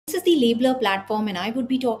is the Labellerr platform, and I would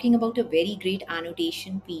be talking about a very great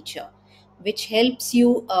annotation feature which helps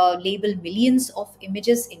you label millions of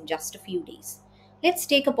images in just a few days. Let's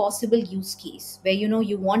take a possible use case where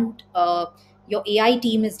you want your AI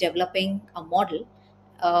team is developing a model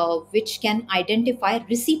which can identify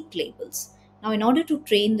receipt labels. Now, in order to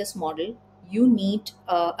train this model, you need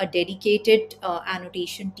a dedicated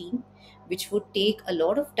annotation team, which would take a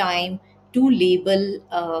lot of time to label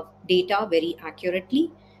data very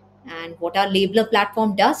accurately. And what our Labellerr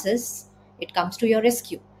platform does is it comes to your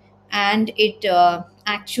rescue, and it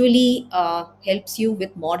actually helps you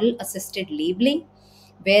with model assisted labeling,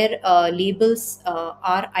 where labels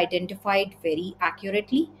are identified very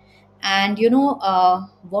accurately. And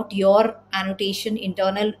what your annotation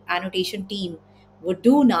internal annotation team would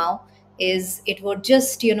do now is it would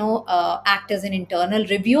just act as an internal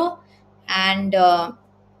reviewer and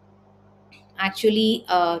actually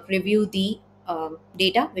review the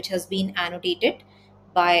data which has been annotated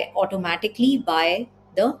by automatically by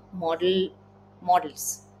the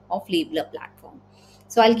models of Labellerr platform.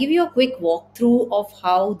 So I'll give you a quick walkthrough of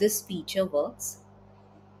how this feature works.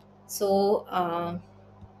 So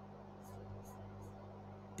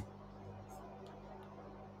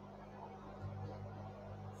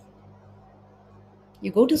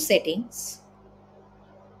you go to settings,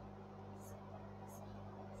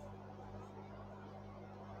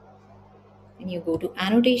 and you go to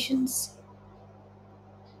annotations.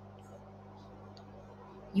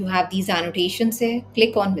 You have these annotations here.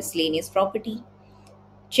 Click on miscellaneous property.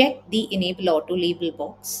 Check the enable auto label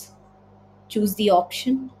box. Choose the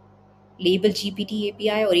option LabelGPT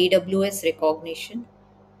API or AWS Recognition.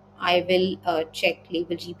 I will check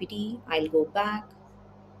LabelGPT. I'll go back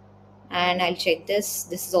and I'll check this.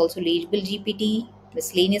 This is also LabelGPT,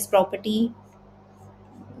 miscellaneous property.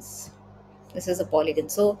 This is a polygon.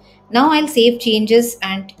 So now I'll save changes,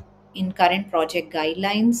 and in current project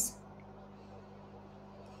guidelines,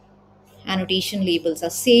 annotation labels are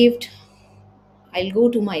saved. I'll go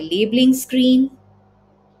to my labeling screen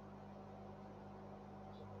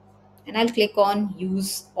and I'll click on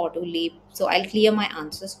use auto label. So I'll clear my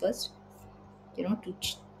answers first, to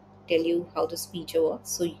tell you how this feature works.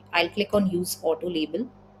 So I'll click on use auto label.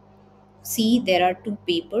 See, there are two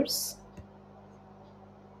papers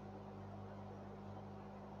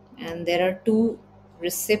and there are two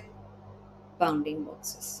receipt bounding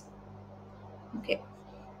boxes. Okay,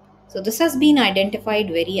 so this has been identified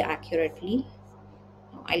very accurately.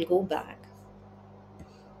 Now I'll go back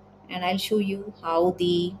and I'll show you how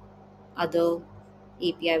the other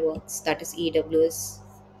API works, that is AWS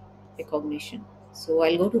Recognition. So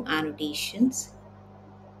I'll go to annotations,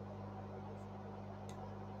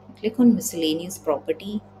 click on miscellaneous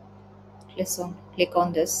property, click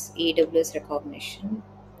on this AWS Recognition,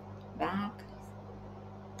 back,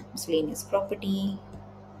 miscellaneous property,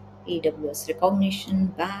 AWS Recognition,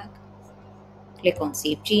 back, click on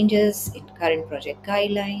save changes in current project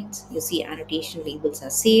guidelines. You see annotation labels are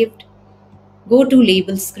saved. Go to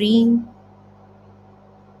label screen.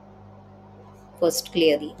 First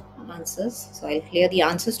clear the answers. So I'll clear the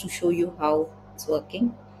answers to show you how it's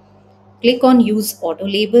working. Click on use auto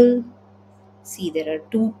label. See, there are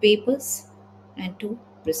two papers and two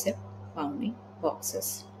receipt bounding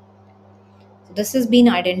boxes. So this has been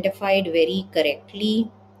identified very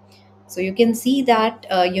correctly. So you can see that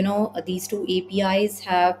these two APIs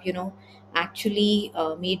have actually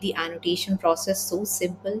made the annotation process so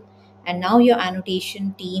simple, and now your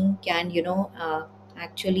annotation team can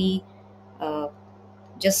actually uh,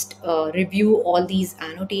 just review all these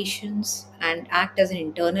annotations and act as an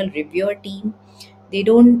internal reviewer team. They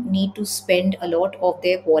don't need to spend a lot of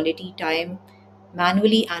their quality time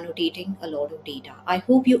manually annotating a lot of data. I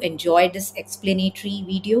hope you enjoyed this explanatory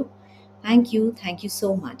video. Thank you. Thank you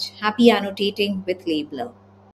so much. Happy annotating with Labellerr.